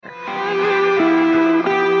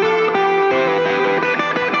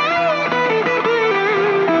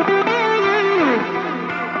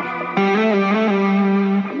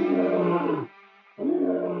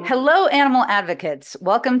animal advocates.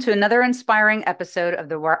 Welcome to another inspiring episode of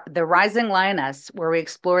the Rising Lioness, where we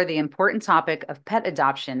explore the important topic of pet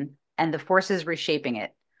adoption and the forces reshaping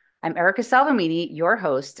it. I'm Erica Salvemini, your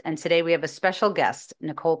host, and today we have a special guest,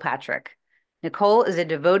 Nicole Patrick. Nicole is a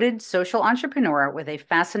devoted social entrepreneur with a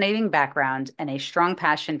fascinating background and a strong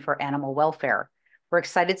passion for animal welfare. We're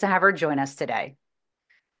excited to have her join us today.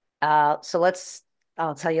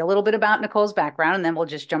 I'll tell you a little bit about Nicole's background and then we'll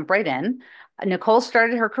just jump right in. Nicole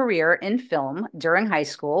started her career in film during high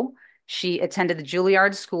school. She attended the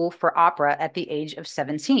Juilliard School for Opera at the age of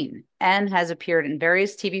 17 and has appeared in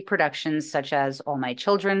various TV productions such as All My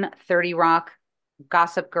Children, 30 Rock,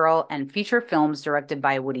 Gossip Girl, and feature films directed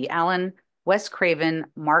by Woody Allen, Wes Craven,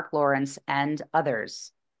 Mark Lawrence, and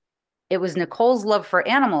others. It was Nicole's love for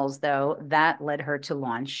animals, though, that led her to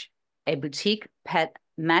launch a boutique pet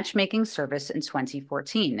matchmaking service in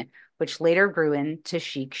 2014, which later grew into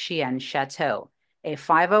Chic Chien Chateau, a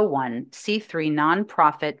 501c3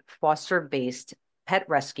 nonprofit foster-based pet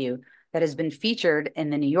rescue that has been featured in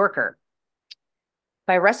The New Yorker.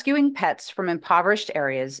 By rescuing pets from impoverished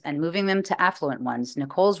areas and moving them to affluent ones,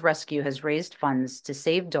 Nicole's rescue has raised funds to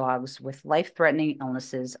save dogs with life-threatening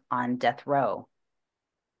illnesses on death row.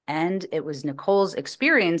 And it was Nicole's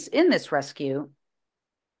experience in this rescue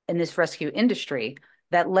industry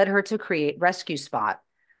that led her to create Rescue Spot,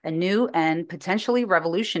 a new and potentially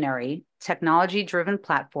revolutionary technology-driven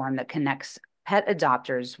platform that connects pet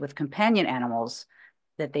adopters with companion animals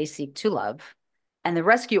that they seek to love and the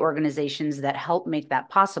rescue organizations that help make that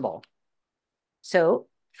possible. So,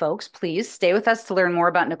 folks, please stay with us to learn more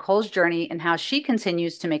about Nicole's journey and how she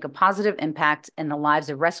continues to make a positive impact in the lives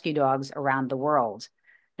of rescue dogs around the world.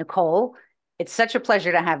 Nicole, it's such a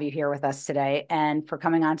pleasure to have you here with us today and for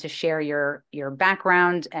coming on to share your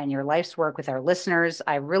background and your life's work with our listeners.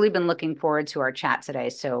 I've really been looking forward to our chat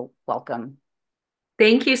today, so welcome.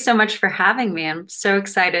 Thank you so much for having me. I'm so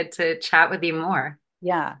excited to chat with you more.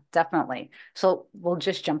 Yeah, definitely. So we'll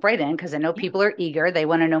just jump right in because I know people are eager. They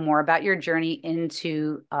want to know more about your journey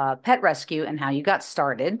into pet rescue and how you got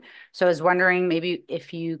started. So I was wondering maybe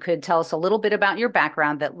if you could tell us a little bit about your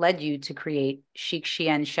background that led you to create Chic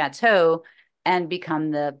Chien Chateau and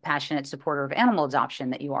become the passionate supporter of animal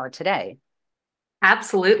adoption that you are today.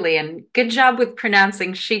 Absolutely. And good job with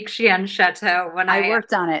pronouncing Chic Chien Chateau. I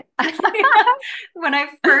worked on it. When I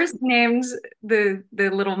first named the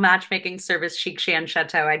little matchmaking service Chic Chien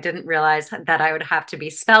Chateau, I didn't realize that I would have to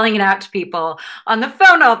be spelling it out to people on the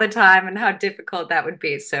phone all the time and how difficult that would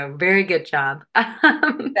be. So very good job.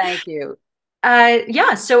 Thank you.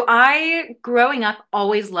 Yeah, so I, growing up,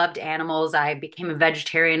 always loved animals. I became a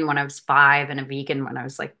vegetarian when I was 5 and a vegan when I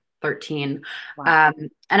was like 13. Wow.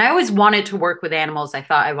 And I always wanted to work with animals. I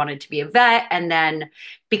thought I wanted to be a vet. And then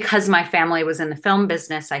because my family was in the film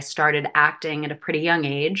business, I started acting at a pretty young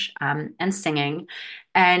age, and singing.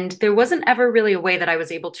 And there wasn't ever really a way that I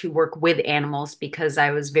was able to work with animals because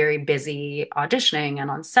I was very busy auditioning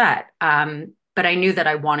and on set. But I knew that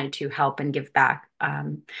I wanted to help and give back.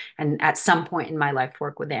 And at some point in my life,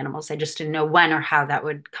 work with animals. I just didn't know when or how that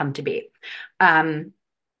would come to be. Um,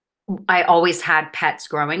 I always had pets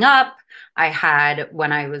growing up. I had,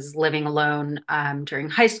 when I was living alone during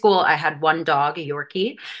high school, I had one dog, a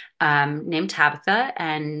Yorkie, named Tabitha.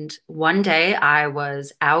 And one day I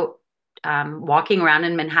was out walking around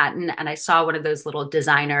in Manhattan and I saw one of those little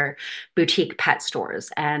designer boutique pet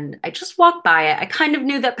stores. And I just walked by it. I kind of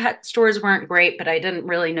knew that pet stores weren't great, but I didn't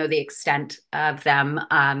really know the extent of them.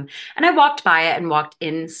 And I walked by it and walked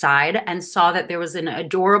inside and saw that there was an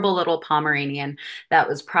adorable little Pomeranian that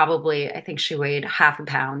was probably, I think she weighed half a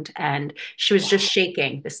pound. And she was just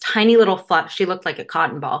shaking, this tiny little fluff. She looked like a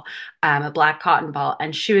cotton ball, a black cotton ball.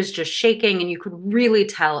 And she was just shaking. And you could really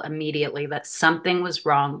tell immediately that something was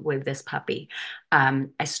wrong with this puppy.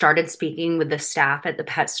 I started speaking with the staff at the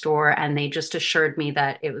pet store, and they just assured me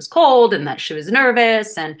that it was cold and that she was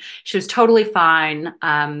nervous and she was totally fine.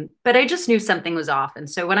 But I just knew something was off. And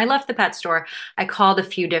so when I left the pet store, I called a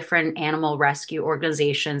few different animal rescue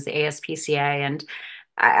organizations, the ASPCA, and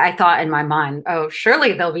I thought in my mind, oh,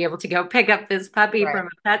 surely they'll be able to go pick up this puppy Right. from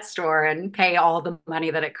a pet store and pay all the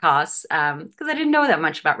money that it costs. Because I didn't know that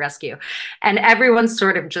much about rescue. And everyone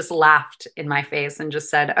sort of just laughed in my face and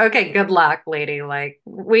just said, okay, good luck, lady. Like,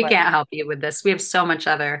 we Right. can't help you with this. We have so much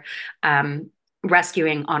other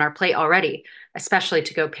rescuing on our plate already, especially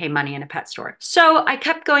to go pay money in a pet store. So I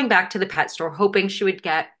kept going back to the pet store, hoping she would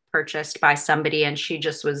get purchased by somebody, and she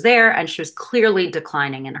just was there, and she was clearly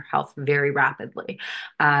declining in her health very rapidly.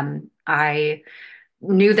 I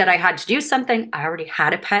knew that I had to do something. I already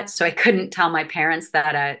had a pet, so I couldn't tell my parents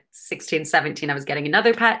that at 16, 17, I was getting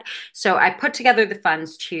another pet. So I put together the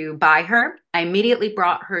funds to buy her. I immediately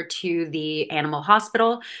brought her to the animal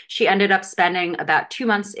hospital. She ended up spending about 2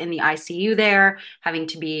 months in the ICU there, having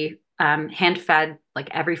to be hand fed like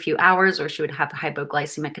every few hours, or she would have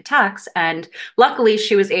hypoglycemic attacks. And luckily,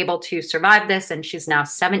 she was able to survive this. And she's now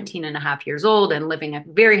 17 and a half years old and living a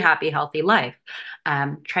very happy, healthy life.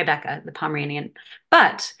 Tribeca, the Pomeranian.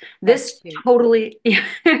 But That's this cute. totally,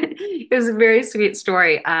 it was a very sweet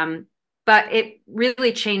story. But it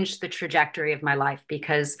really changed the trajectory of my life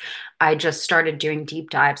because I just started doing deep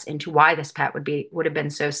dives into why this pet would have been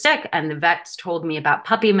so sick. And the vets told me about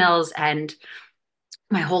puppy mills, and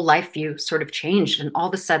my whole life view sort of changed. And all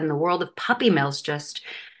of a sudden, the world of puppy mills just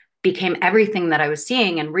became everything that I was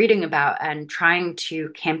seeing and reading about and trying to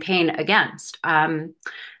campaign against.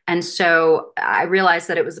 And so I realized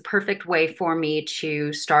that it was the perfect way for me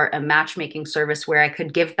to start a matchmaking service where I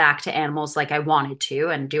could give back to animals like I wanted to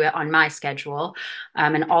and do it on my schedule,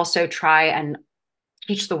 and also try and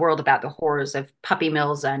teach the world about the horrors of puppy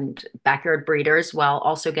mills and backyard breeders while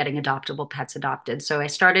also getting adoptable pets adopted. So I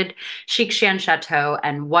started Chic Shan Chateau,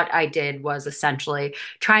 and what I did was essentially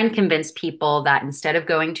try and convince people that instead of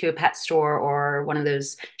going to a pet store or one of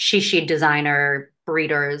those shishi designer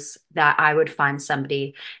breeders, that I would find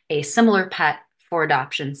somebody a similar pet for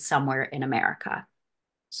adoption somewhere in America.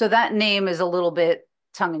 So that name is a little bit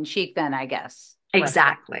tongue in cheek then, I guess. Right.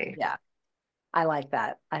 Exactly. Yeah. I like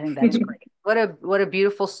that. I think that is great. What a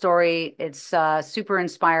beautiful story. It's super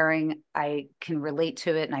inspiring. I can relate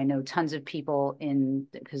to it, and I know tons of people in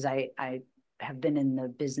because I have been in the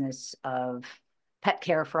business of pet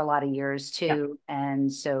care for a lot of years Yeah. too,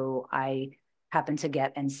 and so I happen to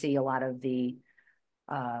get and see a lot of the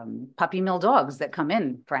puppy mill dogs that come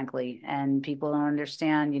in, frankly, and people don't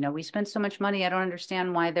understand, we spend so much money. I don't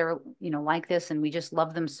understand why they're, like this. And we just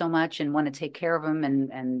love them so much and want to take care of them.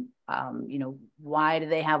 And why do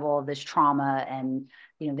they have all this trauma? And,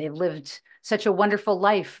 they've lived such a wonderful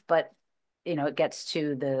life, but, it gets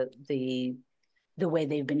to the way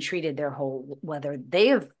they've been treated their whole, whether they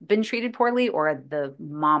have been treated poorly or the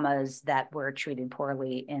mamas that were treated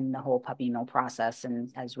poorly in the whole puppy mill process.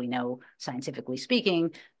 And as we know, scientifically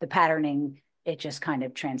speaking, the patterning, it just kind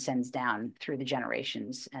of transcends down through the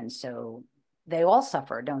generations. And so they all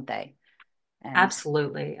suffer, don't they? And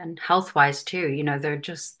Absolutely. And health wise too,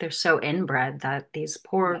 they're so inbred that these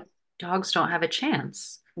poor yes, dogs don't have a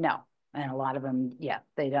chance. no. And a lot of them, yeah,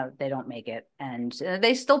 they don't make it. And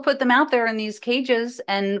they still put them out there in these cages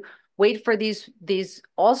and wait for these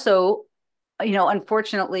also,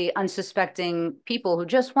 unfortunately unsuspecting people who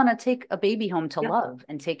just want to take a baby home to Yeah, love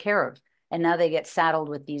and take care of. And now they get saddled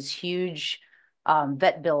with these huge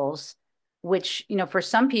vet bills, which, for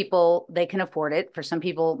some people they can afford it. For some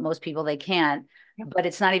people, most people, they can't. yeah, But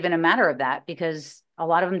it's not even a matter of that because a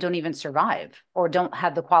lot of them don't even survive or don't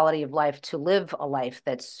have the quality of life to live a life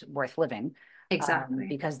that's worth living, exactly.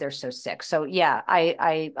 because they're so sick. So yeah,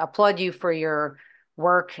 I applaud you for your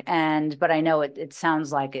work, but I know it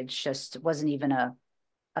sounds like it just wasn't even a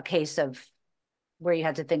case of where you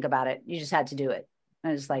had to think about it. You just had to do it. It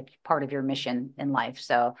was like part of your mission in life.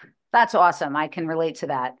 So that's awesome. I can relate to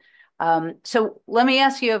that. So let me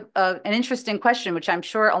ask you an interesting question, which I'm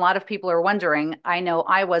sure a lot of people are wondering. I know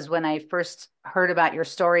I was when I first heard about your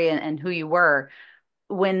story and who you were.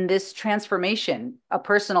 When this transformation, a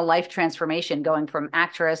personal life transformation, going from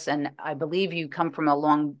actress, and I believe you come from a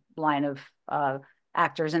long line of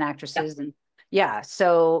actors and Yeah. actresses, and yeah,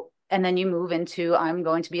 so and then you move into I'm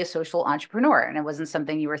going to be a social entrepreneur, and it wasn't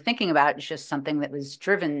something you were thinking about. It's just something that was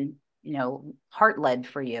driven, heart led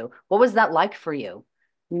for you. What was that like for you?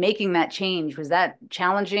 Making that change, was that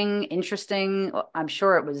challenging, interesting? I'm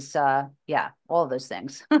sure it was. Yeah, all of those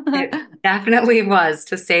things. It definitely was,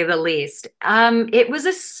 to say the least. It was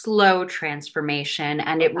a slow transformation,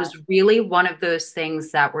 and it Okay. was really one of those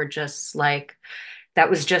things that were just like, that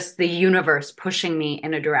was just the universe pushing me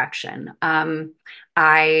in a direction. When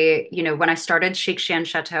I started Chic Shan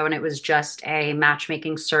Chateau and it was just a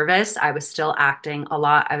matchmaking service, I was still acting a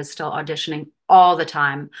lot. I was still auditioning all the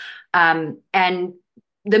time. And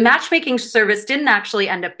the matchmaking service didn't actually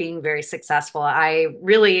end up being very successful. I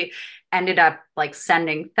really ended up like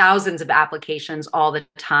sending thousands of applications all the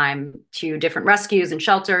time to different rescues and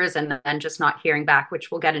shelters, and then just not hearing back,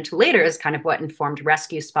 which we'll get into later, is kind of what informed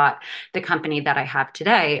Rescue Spot, the company that I have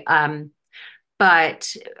today.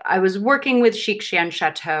 But I was working with Chic Shan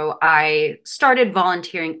Chateau. I started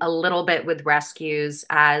volunteering a little bit with rescues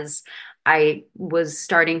as I was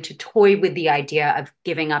starting to toy with the idea of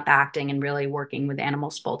giving up acting and really working with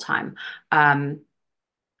animals full time. Um,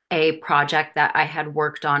 a project that I had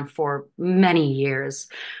worked on for many years.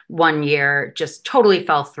 One year just totally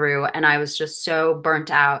fell through, and I was just so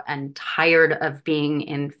burnt out and tired of being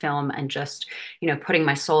in film and just, putting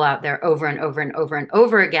my soul out there over and over and over and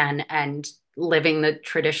over again and living the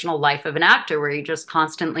traditional life of an actor where you're just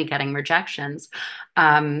constantly getting rejections.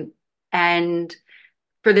 And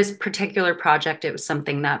for this particular project, it was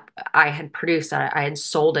something that I had produced. I had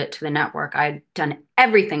sold it to the network. I had done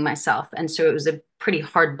everything myself. And so it was a pretty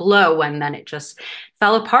hard blow when then it just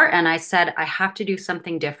fell apart. And I said, I have to do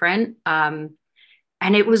something different. And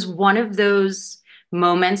it was one of those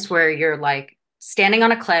moments where you're like standing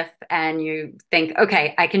on a cliff and you think,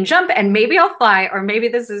 okay, I can jump and maybe I'll fly, or maybe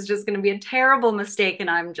this is just going to be a terrible mistake and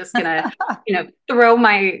I'm just going to, throw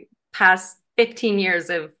my past 15 years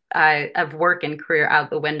of work and career out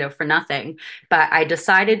the window for nothing. But I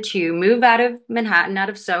decided to move out of Manhattan, out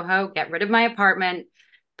of Soho, get rid of my apartment,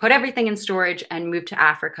 put everything in storage, and move to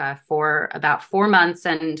Africa for about 4 months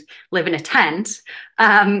and live in a tent,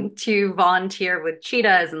 to volunteer with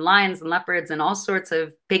cheetahs and lions and leopards and all sorts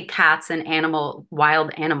of big cats and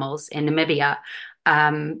wild animals in Namibia.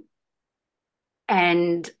 Um,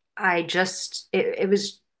 and it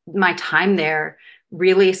was my time there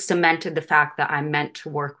really cemented the fact that I meant to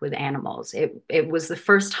work with animals. It was the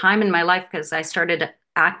first time in my life, because I started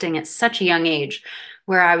acting at such a young age,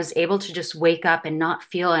 where I was able to just wake up and not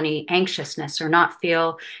feel any anxiousness or not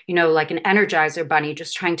feel, like an Energizer bunny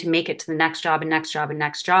just trying to make it to the next job and next job and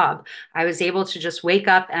next job. I was able to just wake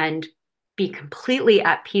up and be completely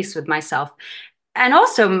at peace with myself. And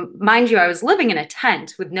also, mind you, I was living in a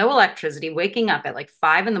tent with no electricity, waking up at like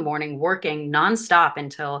 5 in the morning, working nonstop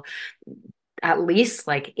until at least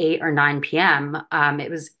like 8 or 9 p.m.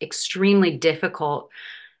 It was extremely difficult,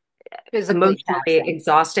 Physically emotionally taxing.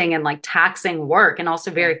 exhausting, and like taxing work, and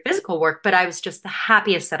also very physical work. But I was just the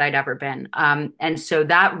happiest that I'd ever been. And so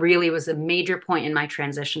that really was a major point in my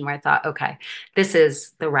transition where I thought, okay, this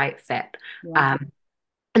is the right fit. Yeah.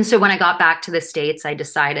 And so when I got back to the States, I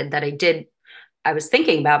decided that I was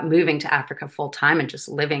thinking about moving to Africa full time and just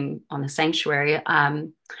living on the sanctuary.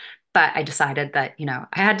 But I decided that, I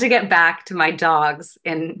had to get back to my dogs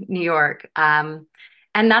in New York.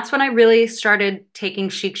 And that's when I really started taking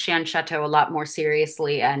Chic Chien Chateau a lot more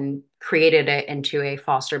seriously and created it into a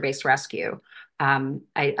foster-based rescue.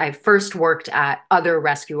 I first worked at other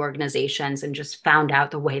rescue organizations and just found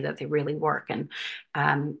out the way that they really work, and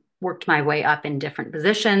worked my way up in different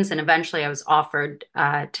positions. And eventually I was offered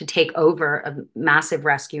to take over a massive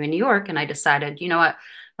rescue in New York. And I decided, you know what,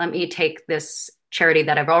 let me take this charity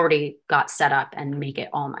that I've already got set up and make it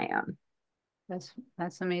all my own.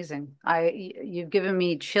 That's amazing. You've given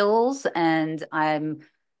me chills, and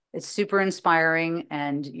it's super inspiring,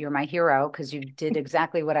 and you're my hero because you did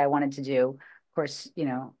exactly what I wanted to do. Of course,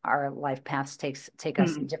 our life paths take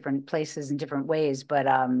us in different places in different ways, but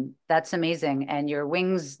that's amazing. And your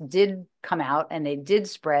wings did come out and they did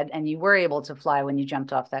spread, and you were able to fly when you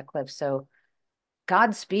jumped off that cliff. So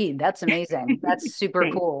Godspeed. That's amazing. That's super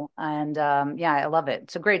cool. And yeah, I love it.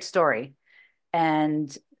 It's a great story.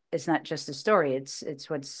 And it's not just a story. It's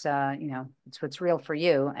what's it's what's real for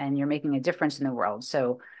you, and you're making a difference in the world.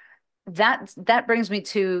 So that brings me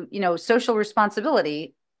to, social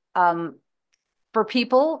responsibility, for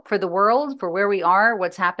people, for the world, for where we are,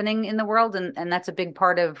 what's happening in the world. And that's a big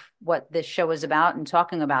part of what this show is about, and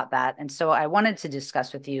talking about that. And so I wanted to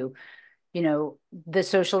discuss with you, the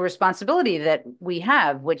social responsibility that we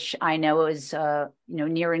have, which I know is,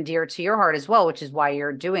 near and dear to your heart as well, which is why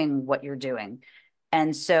you're doing what you're doing.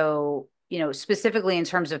 And so, specifically in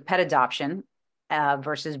terms of pet adoption,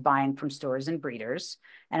 versus buying from stores and breeders.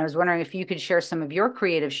 And I was wondering if you could share some of your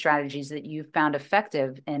creative strategies that you found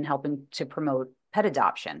effective in helping to promote pet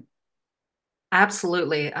adoption.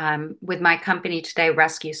 Absolutely. With my company today,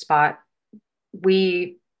 Rescue Spot,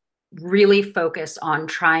 we really focus on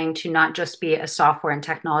trying to not just be a software and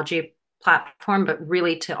technology platform, but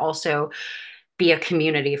really to also be a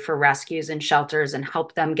community for rescues and shelters and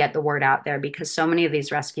help them get the word out there, because so many of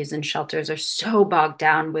these rescues and shelters are so bogged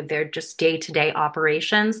down with their just day-to-day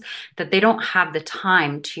operations that they don't have the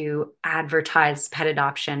time to advertise pet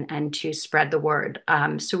adoption and to spread the word.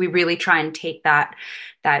 So we really try and take that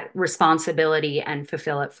responsibility and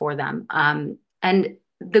fulfill it for them. And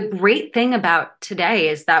the great thing about today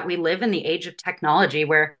is that we live in the age of technology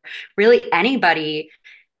where really anybody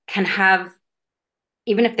can have,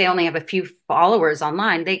 even if they only have a few followers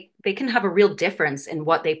online, they can have a real difference in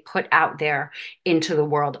what they put out there into the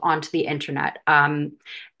world, onto the internet. And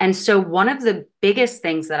so one of the biggest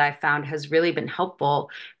things that I found has really been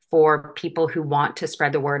helpful for people who want to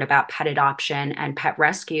spread the word about pet adoption and pet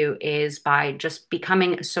rescue is by just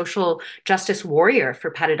becoming a social justice warrior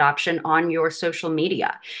for pet adoption on your social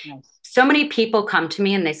media. Nice. So many people come to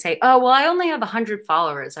me and they say, oh, well, I only have 100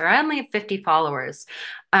 followers or I only have 50 followers.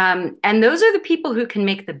 And those are the people who can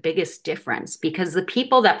make the biggest difference because the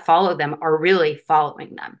people that follow them are really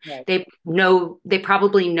following them. Right. They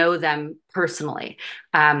probably know them personally.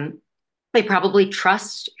 Um, they probably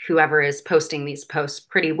trust whoever is posting these posts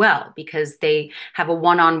pretty well because they have a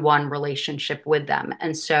one-on-one relationship with them.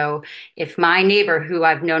 And so if my neighbor, who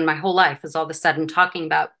I've known my whole life, is all of a sudden talking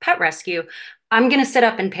about pet rescue, I'm going to sit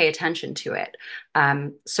up and pay attention to it.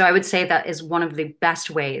 So I would say that is one of the best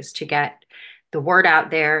ways to get the word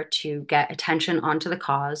out there, to get attention onto the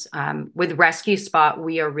cause. With Rescue Spot,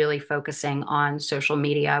 we are really focusing on social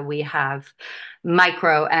media. We have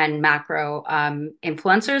micro and macro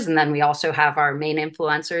influencers, and then we also have our main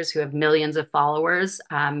influencers who have millions of followers,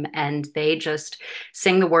 and they just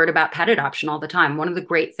sing the word about pet adoption all the time. One of the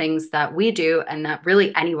great things that we do, and that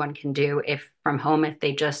really anyone can do if from home, if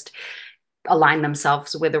they just align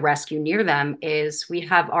themselves with a rescue near them, is we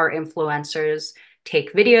have our influencers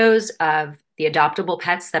take videos of the adoptable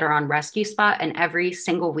pets that are on Rescue Spot, and every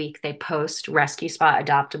single week they post Rescue Spot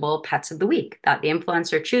adoptable pets of the week that the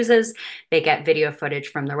influencer chooses. They get video footage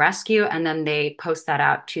from the rescue and then they post that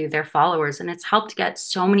out to their followers, and it's helped get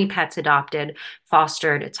so many pets adopted,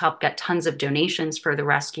 fostered. It's helped get tons of donations for the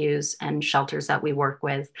rescues and shelters that we work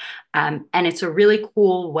with, and it's a really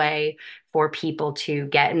cool way for people to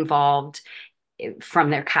get involved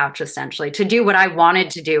from their couch, essentially, to do what I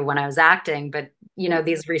wanted to do when I was acting, but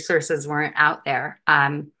these resources weren't out there.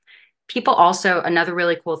 People also, another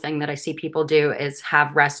really cool thing that I see people do is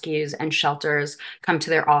have rescues and shelters come to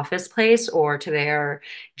their office place or to their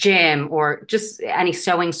gym or just any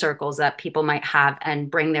sewing circles that people might have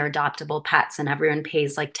and bring their adoptable pets. And everyone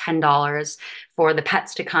pays like $10 for the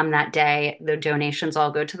pets to come that day. The donations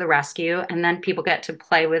all go to the rescue. And then people get to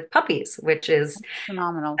play with puppies, which is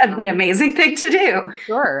Phenomenal. an amazing thing to do.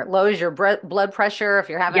 Sure. It lowers your blood pressure. If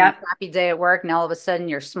you're having a Yep, crappy day at work and all of a sudden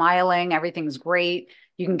you're smiling, everything's great.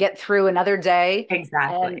 You can get through another day. And,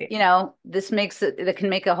 exactly. this makes it can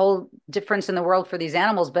make a whole difference in the world for these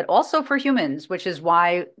animals, but also for humans, which is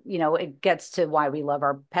why, it gets to why we love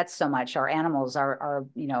our pets so much. Our animals are,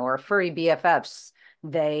 our furry BFFs.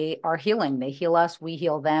 They are healing. They heal us, we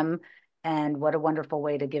heal them. And what a wonderful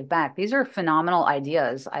way to give back. These are phenomenal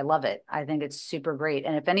ideas. I love it. I think it's super great.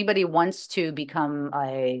 And if anybody wants to become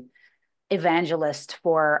a evangelist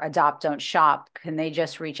for Adopt Don't Shop, can they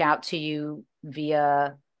just reach out to you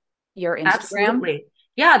via your Instagram? Absolutely.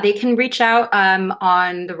 Yeah, they can reach out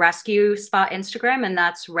on the Rescue Spot Instagram, and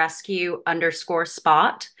that's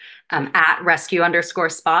rescue_spot, at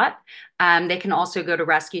rescue_spot. They can also go to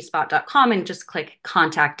rescuespot.com and just click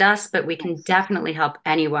contact us, but we can Nice. definitely help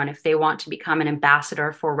anyone if they want to become an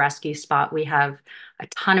ambassador for Rescue Spot. We have a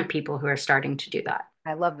ton of people who are starting to do that.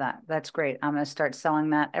 I love that. That's great. I'm going to start selling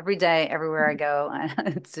that every day, everywhere I go,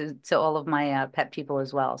 to all of my pet people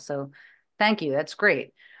as well. So thank you. That's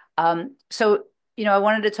great. So, I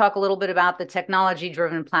wanted to talk a little bit about the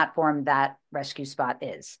technology-driven platform that Rescue Spot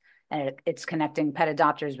is. And it's connecting pet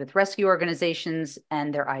adopters with rescue organizations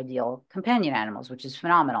and their ideal companion animals, which is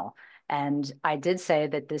phenomenal. And I did say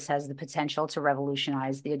that this has the potential to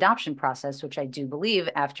revolutionize the adoption process, which I do believe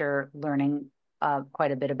after learning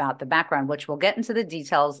quite a bit about the background, which we'll get into the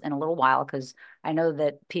details in a little while because I know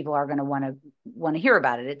that people are going to want to hear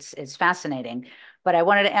about it. It's fascinating. But I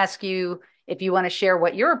wanted to ask you if you want to share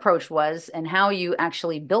what your approach was and how you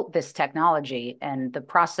actually built this technology and the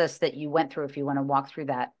process that you went through, if you want to walk through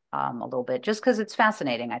that a little bit, just because it's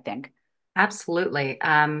fascinating, I think. Absolutely.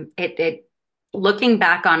 It looking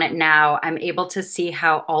back on it now, I'm able to see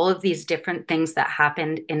how all of these different things that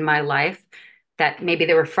happened in my life that maybe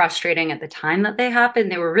they were frustrating at the time that they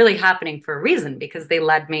happened, they were really happening for a reason because they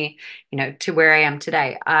led me, to where I am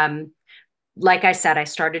today. Like I said, I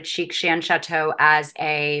started Chic Shan Chateau as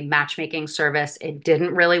a matchmaking service. It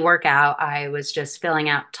didn't really work out. I was just filling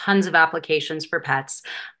out tons of applications for pets.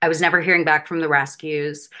 I was never hearing back from the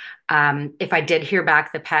rescues. If I did hear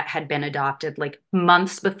back, the pet had been adopted like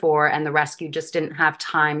months before, and the rescue just didn't have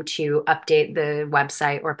time to update the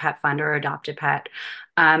website or pet finder or adopt a pet.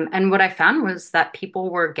 And what I found was that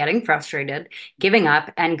people were getting frustrated, giving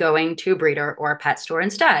up, and going to a breeder or a pet store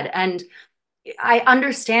instead. And I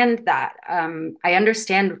understand that. I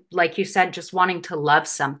understand, like you said, just wanting to love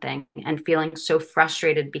something and feeling so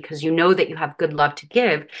frustrated because you know that you have good love to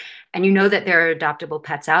give and you know that there are adoptable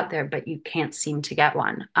pets out there, but you can't seem to get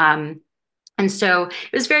one. And so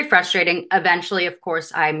it was very frustrating. Eventually, of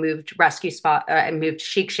course, I moved I moved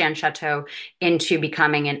Chic Shan Chateau into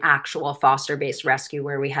becoming an actual foster-based rescue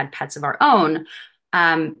where we had pets of our own.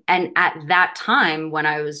 And at that time, when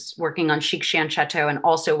I was working on Chic Shan Chateau and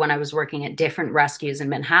also when I was working at different rescues in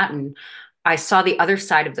Manhattan, I saw the other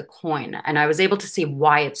side of the coin and I was able to see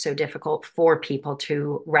why it's so difficult for people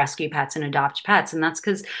to rescue pets and adopt pets. And that's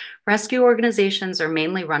because rescue organizations are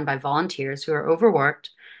mainly run by volunteers who are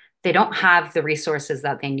overworked. They don't have the resources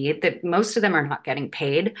that they need. That most of them are not getting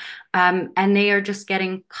paid, and they are just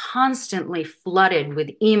getting constantly flooded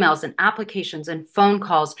with emails and applications and phone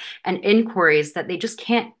calls and inquiries that they just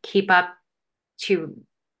can't keep up to.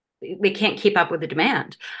 They can't keep up with the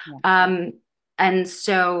demand, Yeah. um, and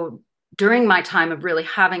so during my time of really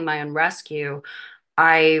having my own rescue,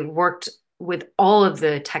 I worked with all of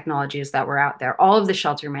the technologies that were out there, all of the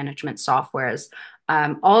shelter management softwares,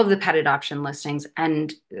 all of the pet adoption listings,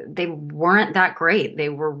 and they weren't that great. They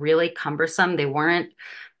were really cumbersome. They weren't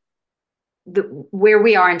where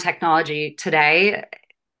we are in technology today.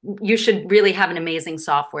 You should really have an amazing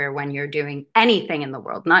software when you're doing anything in the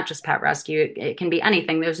world, not just pet rescue. It can be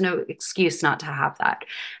anything. There's no excuse not to have that.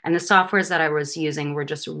 And the softwares that I was using were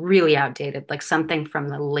just really outdated, like something from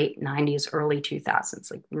the late 90s, early 2000s,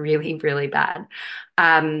 like really, really bad.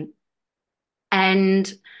 Um,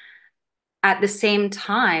 and at the same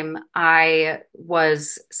time, I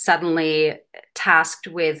was suddenly tasked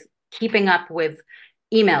with keeping up with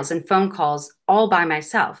emails and phone calls all by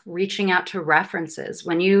myself, reaching out to references.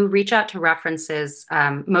 When you reach out to references,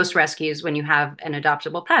 most rescues, when you have an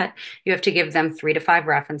adoptable pet, you have to give them 3 to 5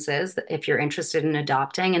 references if you're interested in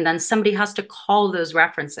adopting, and then somebody has to call those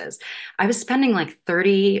references. I was spending like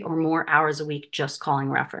 30 or more hours a week just calling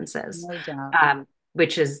references, No doubt.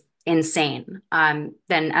 which is insane.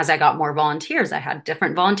 Then as I got more volunteers, I had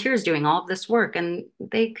different volunteers doing all of this work and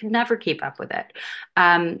they could never keep up with it.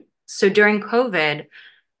 So during COVID,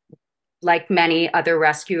 like many other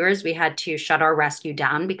rescuers, we had to shut our rescue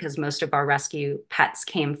down because most of our rescue pets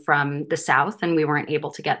came from the South and we weren't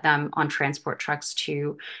able to get them on transport trucks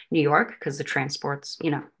to New York because the transports,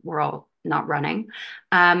 were all not running.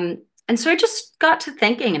 And so I just got to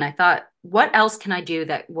thinking and I thought, what else can I do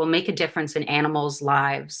that will make a difference in animals'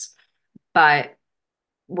 lives, but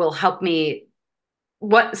will help me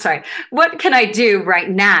what can I do right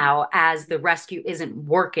now as the rescue isn't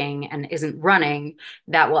working and isn't running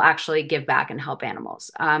that will actually give back and help animals?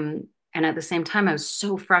 And at the same time, I was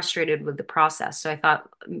so frustrated with the process. So I thought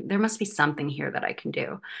there must be something here that I can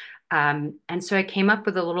do. And so I came up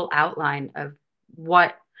with a little outline of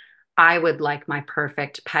what I would like my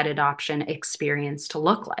perfect pet adoption experience to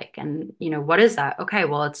look like. And, what is that? Okay,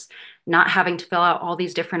 well, it's not having to fill out all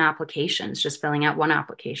these different applications, just filling out one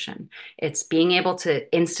application. It's being able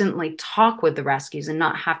to instantly talk with the rescues and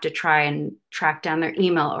not have to try and track down their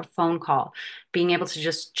email or phone call, being able to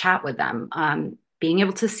just chat with them, being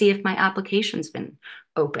able to see if my application's been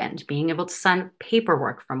opened, being able to sign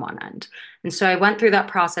paperwork from one end. And so I went through that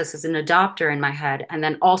process as an adopter in my head, and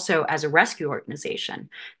then also as a rescue organization,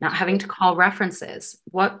 not having to call references.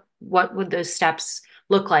 What would those steps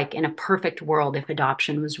look like in a perfect world if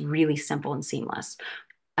adoption was really simple and seamless?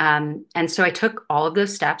 And so I took all of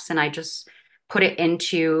those steps and I just put it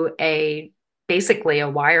into basically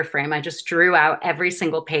a wireframe. I just drew out every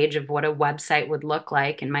single page of what a website would look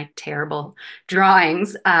like in my terrible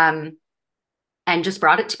drawings. And just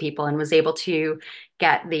brought it to people and was able to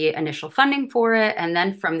get the initial funding for it. And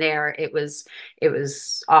then from there, it was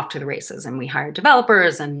off to the races, and we hired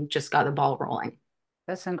developers and just got the ball rolling.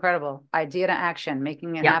 That's incredible. Idea to action,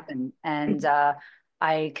 making it Yeah. happen. And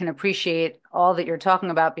I can appreciate all that you're talking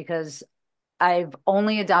about because I've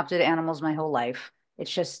only adopted animals my whole life.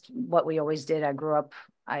 It's just what we always did.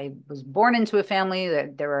 I was born into a family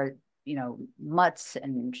that there were, mutts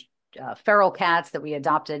and feral cats that we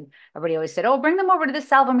adopted. Everybody always said, "Oh, bring them over to the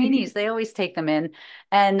Salveminis. They always take them in."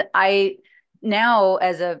 And I now,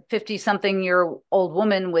 as a 50-something-year-old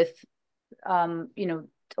woman with,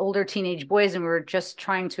 older teenage boys, and we were just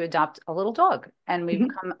trying to adopt a little dog, and we've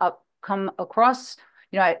Mhm. come across.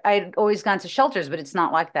 I'd always gone to shelters, but it's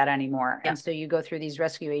not like that anymore. Yeah. And so you go through these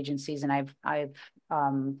rescue agencies, and I've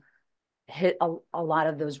hit a lot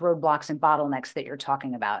of those roadblocks and bottlenecks that you're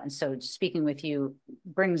talking about. And so speaking with you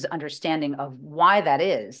brings understanding of why that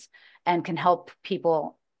is and can help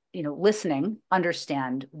people, listening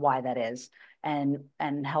understand why that is and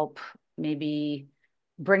help maybe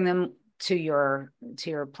bring them to your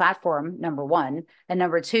platform, number one. And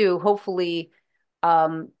number two, hopefully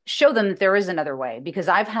show them that there is another way, because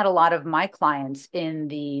I've had a lot of my clients in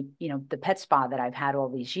the pet spa that I've had all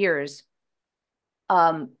these years.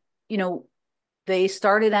 um, you know, they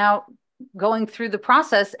started out going through the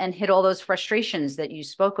process and hit all those frustrations that you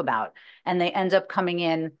spoke about. And they end up coming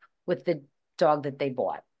in with the dog that they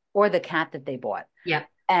bought or the cat that they bought. Yeah.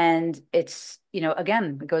 And it's,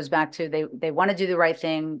 again, it goes back to they want to do the right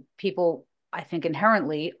thing. People, I think,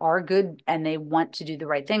 inherently are good and they want to do the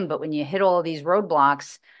right thing. But when you hit all of these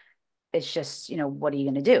roadblocks, it's just, what are you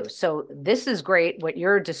going to do? So this is great. What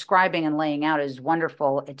you're describing and laying out is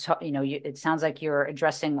wonderful. It's, it sounds like you're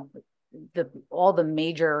addressing all the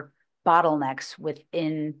major bottlenecks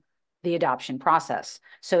within the adoption process.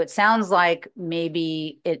 So it sounds like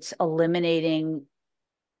maybe it's eliminating.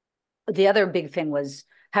 The other big thing was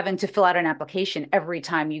having to fill out an application every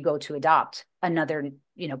time you go to adopt another,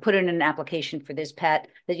 put in an application for this pet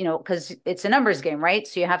that, because it's a numbers game, right?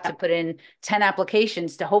 So you have to put in 10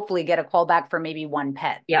 applications to hopefully get a call back for maybe one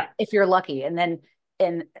pet, Yeah. if you're lucky. And then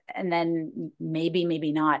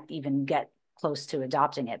maybe not even get close to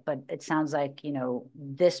adopting it. But it sounds like,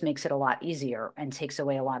 this makes it a lot easier and takes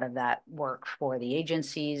away a lot of that work for the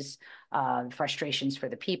agencies, frustrations for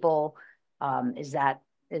the people. Is that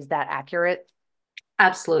accurate?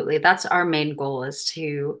 Absolutely. That's our main goal, is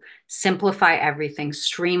to simplify everything,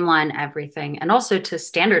 streamline everything, and also to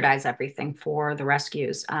standardize everything for the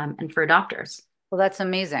rescues, and for adopters. Well, that's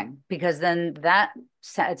amazing because then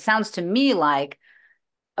it sounds to me like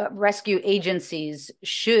rescue agencies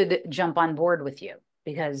should jump on board with you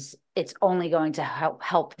because it's only going to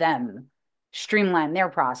help them streamline their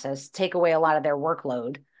process, take away a lot of their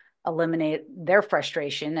workload, eliminate their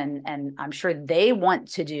frustration, and I'm sure they want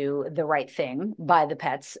to do the right thing by the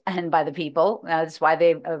pets and by the people. That's why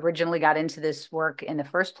they originally got into this work in the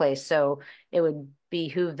first place. So it would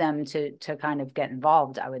behoove them to kind of get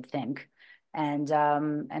involved, I would think, and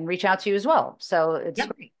reach out to you as well. So it's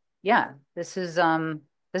Yep. great. Yeah, this is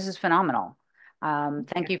phenomenal.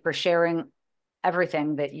 Thank you for sharing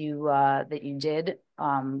everything that you did.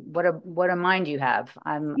 What a mind you have.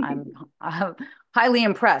 I'm highly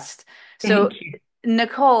impressed. So, Thank you.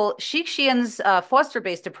 Nicole, Sheik Sheehan's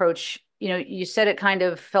foster-based approach, you said it kind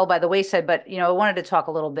of fell by the wayside, but I wanted to talk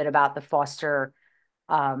a little bit about the foster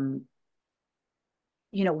um,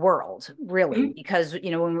 world, really, Mhm. because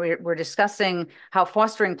when we're discussing how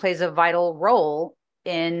fostering plays a vital role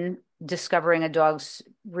in discovering a dog's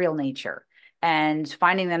real nature and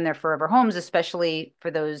finding them their forever homes, especially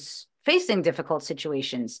for those facing difficult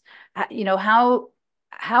situations.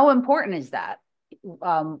 How important is that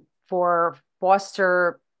for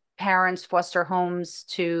foster parents, foster homes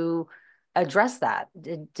to address that?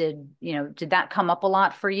 Did that come up a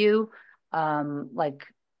lot for you? Like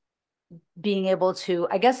being able to,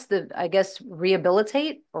 I guess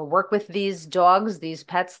rehabilitate or work with these dogs, these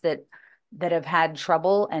pets that have had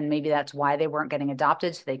trouble, and maybe that's why they weren't getting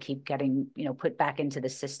adopted, so they keep getting, put back into the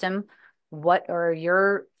system. What are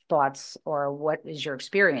your thoughts, or what is your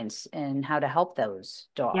experience in how to help those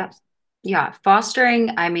Yeah. dogs? Yeah.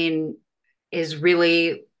 Fostering, I mean, is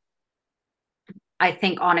really, I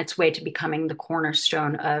think, on its way to becoming the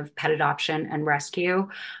cornerstone of pet adoption and rescue.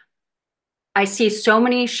 I see so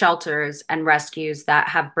many shelters and rescues that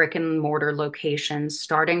have brick and mortar locations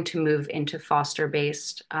starting to move into foster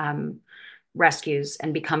based rescues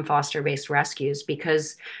and become foster based rescues,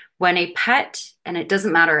 because when a pet, and it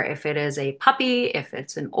doesn't matter if it is a puppy, if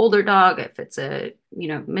it's an older dog, if it's a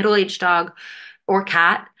middle-aged dog or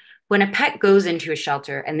cat, when a pet goes into a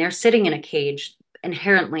shelter and they're sitting in a cage,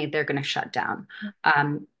 inherently they're going to shut down.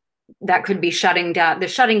 um, that could be shutting down. The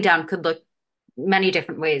shutting down could look many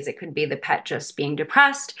different ways. It could be the pet just being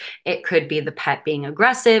depressed. It could be the pet being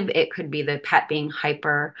aggressive. It could be the pet being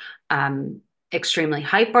hyper, um, extremely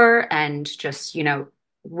hyper, and just,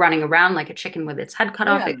 running around like a chicken with its head cut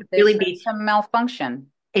off. Yeah, It could there's really be some malfunction.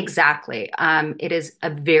 exactly. It is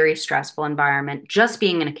a very stressful environment just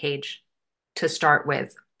being in a cage to start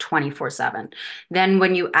with 24/7. Then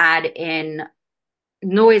when you add in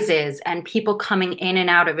noises and people coming in and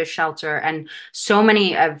out of a shelter, and so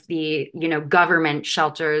many of the government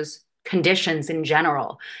shelters conditions in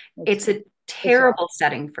general, it's it's a it's terrible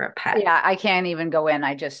setting for a pet. Yeah, I can't even go in.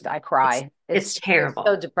 I it's cry. it's It's so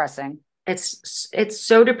terrible. depressing. It's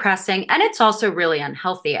so depressing, and it's also really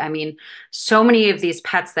unhealthy. I mean, so many of these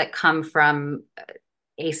pets that come from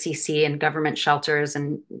ACC and government shelters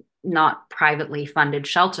and not privately funded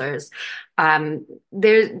shelters,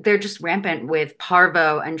 they're just rampant with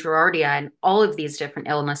parvo and giardia and all of these different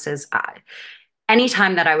illnesses.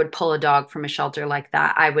 Anytime that I would pull a dog from a shelter like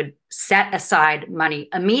that, I would set aside money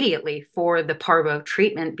immediately for the parvo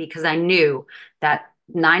treatment, because I knew that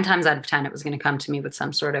 9 times out of 10 it was going to come to me with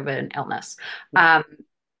some sort of an illness. Yeah.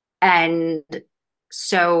 And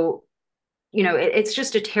so it's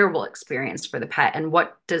just a terrible experience for the pet. And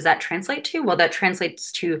what does that translate to? Well, that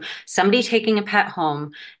translates to somebody taking a pet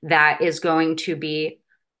home that is going to be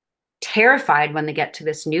terrified when they get to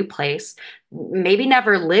this new place, maybe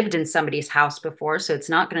never lived in somebody's house before, so it's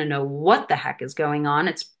not going to know what the heck is going on.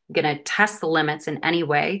 It's going to test the limits in any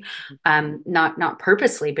way, not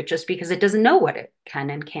purposely, but just because it doesn't know what it can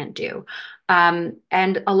and can't do.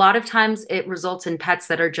 And a lot of times it results in pets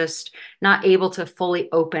that are just not able to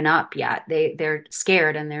fully open up yet. They're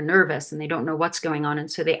scared and they're nervous and they don't know what's going on,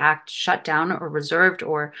 and so they act shut down or reserved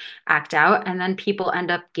or act out, and then people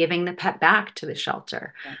end up giving the pet back to the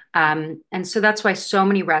shelter. And so that's why so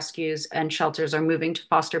many rescues and shelters are moving to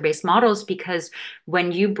foster-based models, because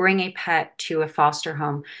when you bring a pet to a foster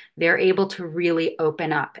home, they're able to really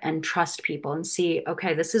open up and trust people and see,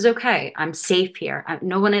 okay, this is okay. I'm safe here.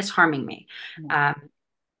 No one is harming me. Um,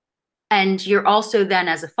 and you're also then,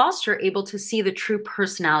 as a foster, able to see the true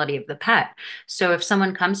personality of the pet. So if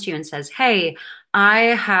someone comes to you and says, hey, I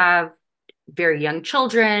have very young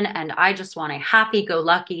children and I just want a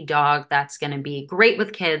happy-go-lucky dog that's going to be great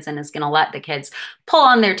with kids and is going to let the kids pull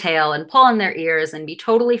on their tail and pull on their ears and be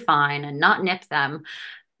totally fine and not nip them.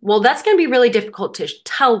 Well, that's going to be really difficult to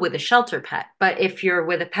tell with a shelter pet. But if you're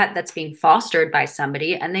with a pet that's being fostered by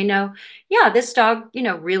somebody and they know, yeah, this dog,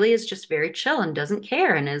 really is just very chill and doesn't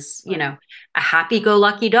care and is, a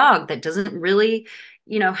happy-go-lucky dog that doesn't really,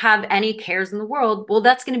 have any cares in the world, well,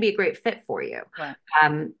 that's going to be a great fit for you.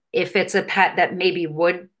 Right. If it's a pet that maybe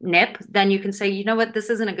would nip, then you can say, you know what, this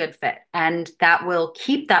isn't a good fit. And that will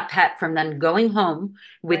keep that pet from then going home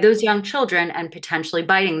with Right. those young children and potentially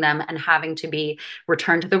biting them and having to be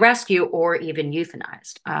returned to the rescue or even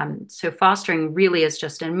euthanized. So fostering really is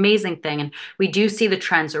just an amazing thing. And we do see the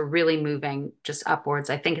trends are really moving just upwards.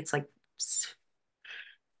 I think it's like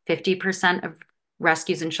 50% of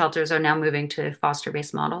rescues and shelters are now moving to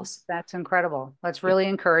foster-based models. That's incredible. That's really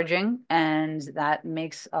encouraging, and that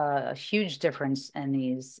makes a huge difference in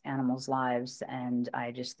these animals' lives. And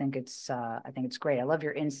I just think I think it's great. I love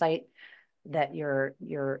your insight that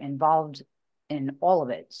you're involved in all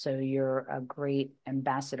of it. So you're a great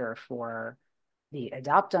ambassador for the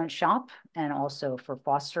Adopt Don't Shop and also for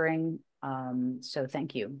fostering. So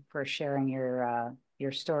thank you for sharing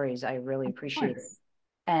your stories. I really Of appreciate it. course.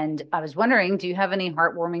 And I was wondering, do you have any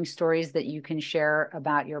heartwarming stories that you can share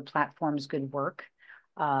about your platform's good work?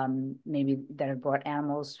 Maybe that have brought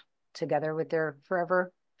animals together with their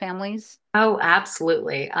forever families? Oh,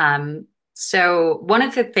 absolutely. So one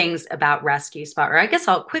of the things about Rescue Spot, or I guess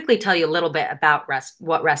I'll quickly tell you a little bit about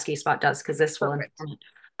what Rescue Spot does, because this will Perfect.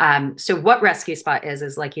 inform it. So what Rescue Spot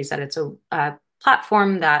is like you said, it's a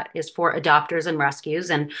platform that is for adopters and rescues,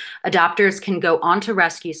 and adopters can go onto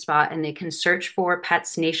Rescue Spot and they can search for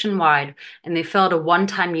pets nationwide, and they fill out a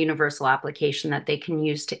one-time universal application that they can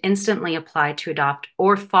use to instantly apply to adopt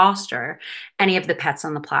or foster any of the pets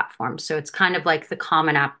on the platform. So it's kind of like the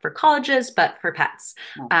common app for colleges, but for pets.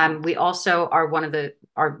 Awesome. We also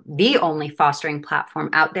are the only fostering platform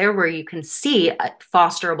out there where you can see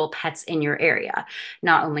fosterable pets in your area.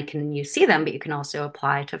 Not only can you see them, but you can also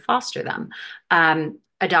apply to foster them.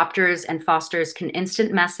 Adopters and fosters can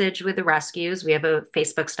instant message with the rescues. We have a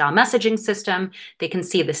Facebook style messaging system. They can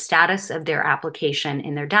see the status of their application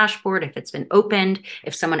in their dashboard. If it's been opened,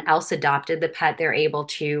 if someone else adopted the pet, they're able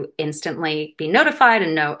to instantly be notified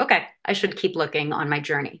and know, okay, I should keep looking on my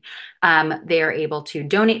journey. They are able to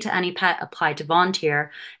donate to any pet, apply to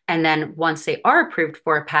volunteer, and then once they are approved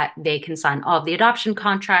for a pet, they can sign all of the adoption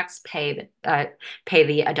contracts, pay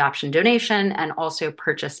the adoption donation, and also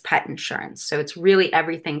purchase pet insurance. So it's really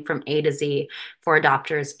everything from A to Z for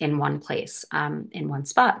adopters in one place, in one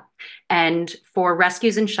spot. And for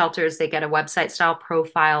rescues and shelters, they get a website style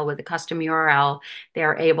profile with a custom URL.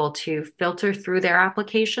 They're able to filter through their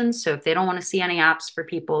applications. So if they don't want to see any apps for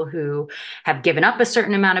people who have given up a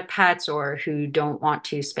certain amount of pets or who don't want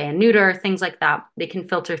to spay and neuter, things like that, they can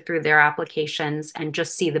filter through their applications and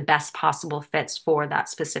just see the best possible fits for that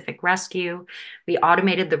specific rescue. We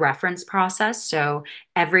automated the reference process. So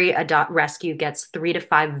every adopt rescue gets 3 to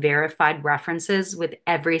 5 verified references with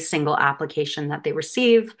every single application that they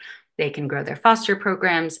receive. They can grow their foster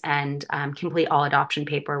programs and complete all adoption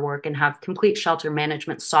paperwork and have complete shelter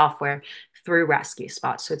management software through Rescue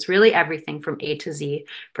Spot. So it's really everything from A to Z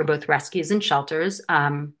for both rescues and shelters,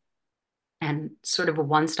 and sort of a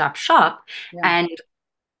one-stop shop. Yeah. And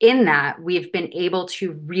in that, we've been able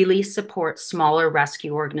to really support smaller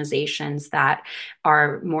rescue organizations that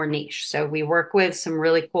are more niche. So we work with some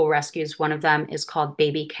really cool rescues. One of them is called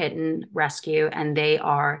Baby Kitten Rescue, and they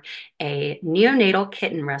are a neonatal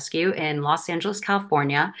kitten rescue in Los Angeles,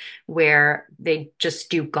 California, where they just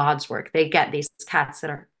do God's work. They get these cats that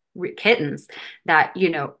are kittens that,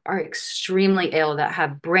 are extremely ill, that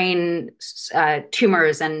have brain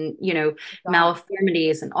tumors and, God.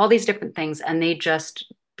 malformities and all these different things. And they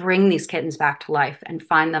just bring these kittens back to life and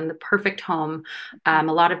find them the perfect home. A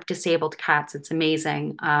lot of disabled cats. It's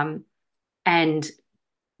amazing. And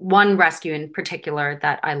one rescue in particular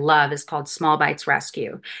that I love is called Small Bites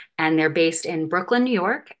Rescue. And they're based in Brooklyn, New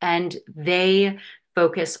York, and they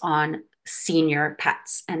focus on senior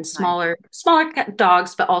pets and Nice. smaller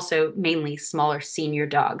dogs, but also mainly smaller senior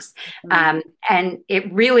dogs. Amazing. And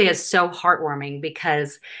it really is so heartwarming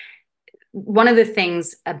because one of the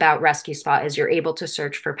things about Rescue Spot is you're able to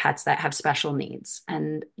search for pets that have special needs.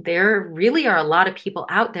 And there really are a lot of people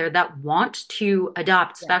out there that want to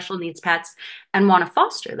adopt Yeah. special needs pets and want to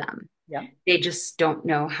foster them. Yeah. They just don't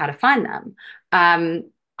know how to find them. Um,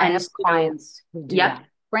 I and have so, clients who do yep, that.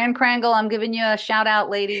 Fran Krangle, I'm giving you a shout out,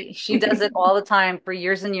 lady. She does it all the time for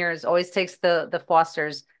years and years. Always takes the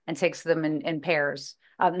fosters and takes them in pairs.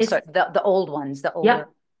 it's, Sorry, the old ones, the older yep,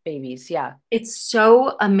 babies. Yeah. it's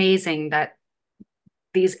so amazing that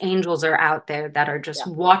these angels are out there that are Yeah. just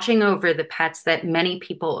watching over the pets that many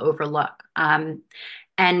people overlook.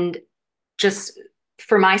 And just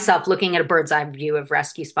for myself, looking at a bird's eye view of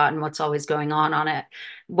Rescue Spot and what's always going on it,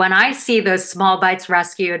 when I see those Small Bites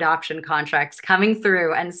rescue adoption contracts coming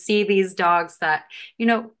through and see these dogs that,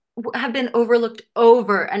 have been overlooked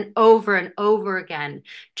over and over and over again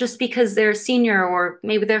just because they're senior or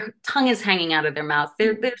maybe their tongue is hanging out of their mouth.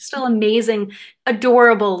 They're still amazing,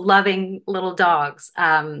 adorable, loving little dogs.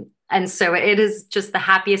 And so it is just the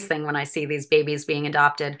happiest thing when I see these babies being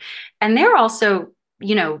adopted. And they're also,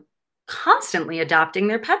 constantly adopting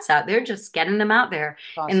their pets out. They're just getting them out there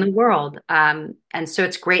in the Awesome. world. And so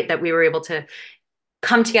it's great that we were able to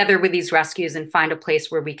come together with these rescues and find a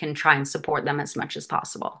place where we can try and support them as much as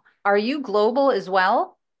possible. Are you global as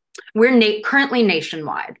well? We're currently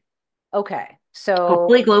nationwide, Okay. So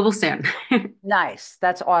hopefully global soon. nice.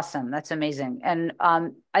 That's awesome. That's amazing. And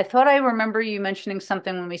I thought I remember you mentioning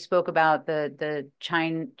something when we spoke about the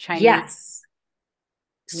Chinese Yes.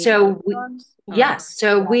 meat So we, dogs or yes,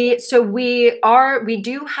 so yeah. we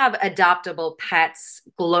do have adoptable pets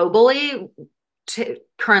globally.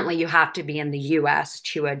 Currently, you have to be in the US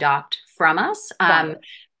to adopt from us. Got it.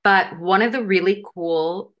 But one of the really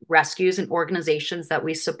cool rescues and organizations that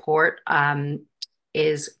we support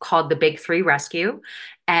is called the Big Three Rescue.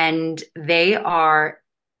 And they are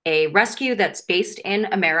a rescue that's based in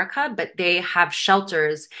America, but they have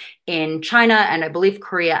shelters in China and I believe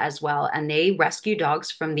Korea as well. And they rescue dogs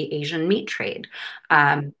from the Asian meat trade.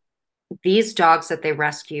 Um, these dogs that they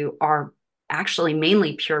rescue are actually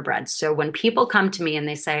mainly purebreds. So when people come to me and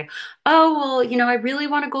they say, "Oh, well, I really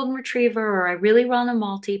want a golden retriever, or I really want a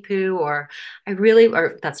Maltipoo, or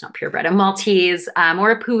that's not purebred, a Maltese,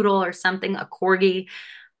 or a poodle, or something, a corgi,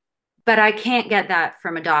 but I can't get that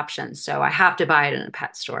from adoption, so I have to buy it in a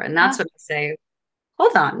pet store." And that's Ah, what I say.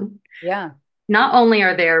 Hold on. yeah. Not only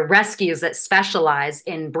are there rescues that specialize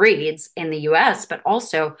in breeds in the US, but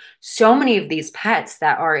also so many of these pets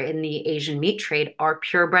that are in the Asian meat trade are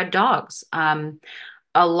purebred dogs.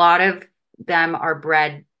 A lot of them are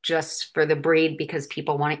bred just for the breed because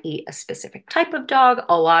people want to eat a specific type of dog.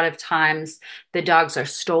 A lot of times the dogs are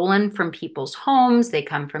stolen from people's homes, they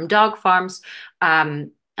come from dog farms.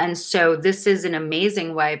 And so this is an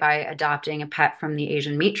amazing way by adopting a pet from the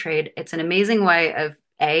Asian meat trade. It's an amazing way of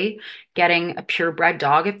getting a purebred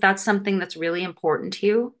dog if that's something that's really important to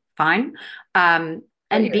you, fine. But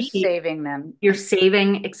And you're B, saving them. you're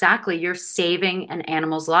saving an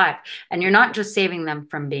animal's life. And you're not just saving them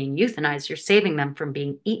from being euthanized, you're saving them from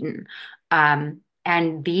being eaten. And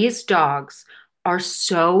these dogs are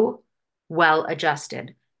so well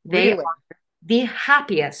adjusted. They Really? are the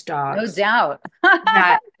happiest No dogs doubt.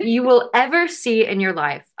 that you will ever see in your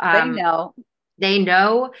life. They know. They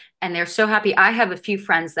know, and they're so happy. I have a few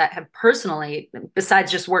friends that have personally,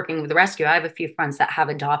 besides just working with the rescue, I have a few friends that have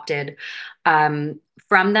adopted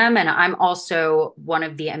from them. And I'm also one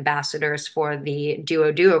of the ambassadors for the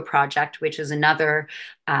Duo Project, which is another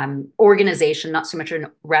organization, not so much a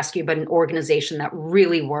rescue, but an organization that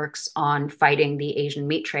really works on fighting the Asian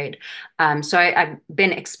meat trade. So I've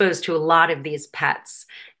been exposed to a lot of these pets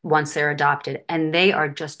once they're adopted, and they are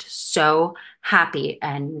just so happy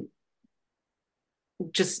and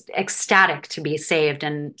just ecstatic to be saved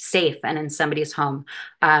and safe and in somebody's home.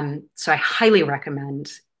 So I highly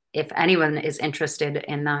recommend if anyone is interested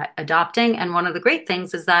in that adopting. And one of the great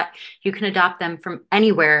things is that you can adopt them from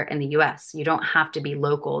anywhere in the US. You don't have to be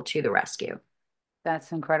local to the rescue.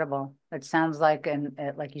 That's incredible. It sounds like,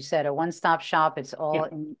 like you said, a one-stop shop. It's all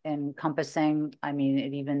Yeah. encompassing. I mean,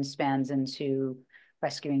 it even spans into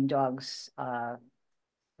rescuing dogs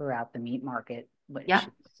throughout the meat market, Yep.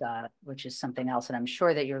 which is something else. And I'm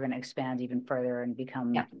sure that you're going to expand even further and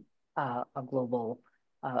become Yep. a global,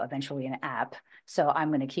 eventually an app. So I'm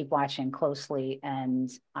going to keep watching closely, and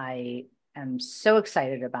I am so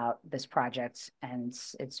excited about this project. And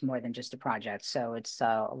it's more than just a project. So it's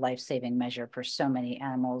a life-saving measure for so many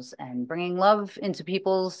animals and bringing love into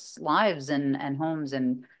people's lives and homes,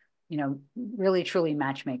 and really truly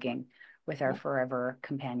matchmaking with our Yep. forever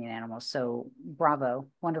companion animals. So bravo,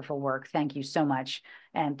 wonderful work. Thank you so much.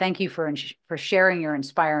 And thank you for sharing your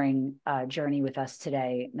inspiring journey with us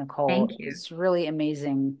today, Nicole. Thank you. It's really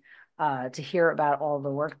amazing to hear about all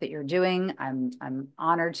the work that you're doing. I'm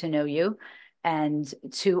honored to know you. And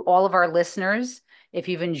to all of our listeners, if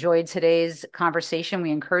you've enjoyed today's conversation,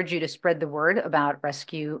 we encourage you to spread the word about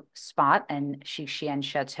Rescue Spot and Xixian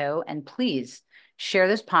Chateau. And please share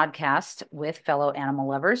this podcast with fellow animal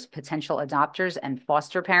lovers, potential adopters, and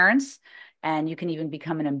foster parents. And you can even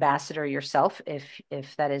become an ambassador yourself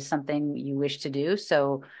if that is something you wish to do.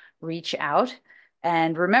 So reach out.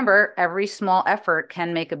 And remember, every small effort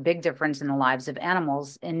can make a big difference in the lives of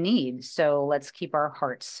animals in need. So let's keep our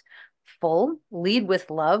hearts full, lead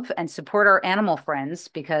with love, and support our animal friends,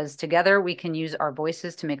 because together we can use our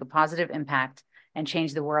voices to make a positive impact and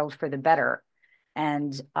change the world for the better.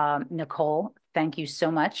 And Nicole, thank you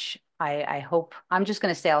so much. I hope I'm just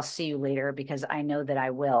going to say I'll see you later, because I know that I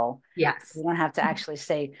will. We Yes. don't have to actually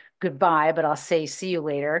say goodbye, but I'll say see you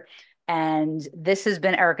later. And this has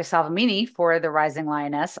been Erica Salvemini for the Rising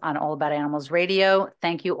Lioness on All About Animals Radio.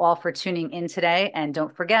 Thank you all for tuning in today. And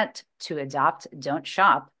don't forget to adopt, don't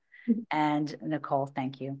shop. And Nicole,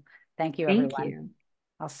 thank you. Thank you, Thank everyone. you.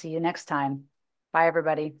 I'll see you next time. Bye,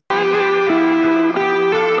 everybody.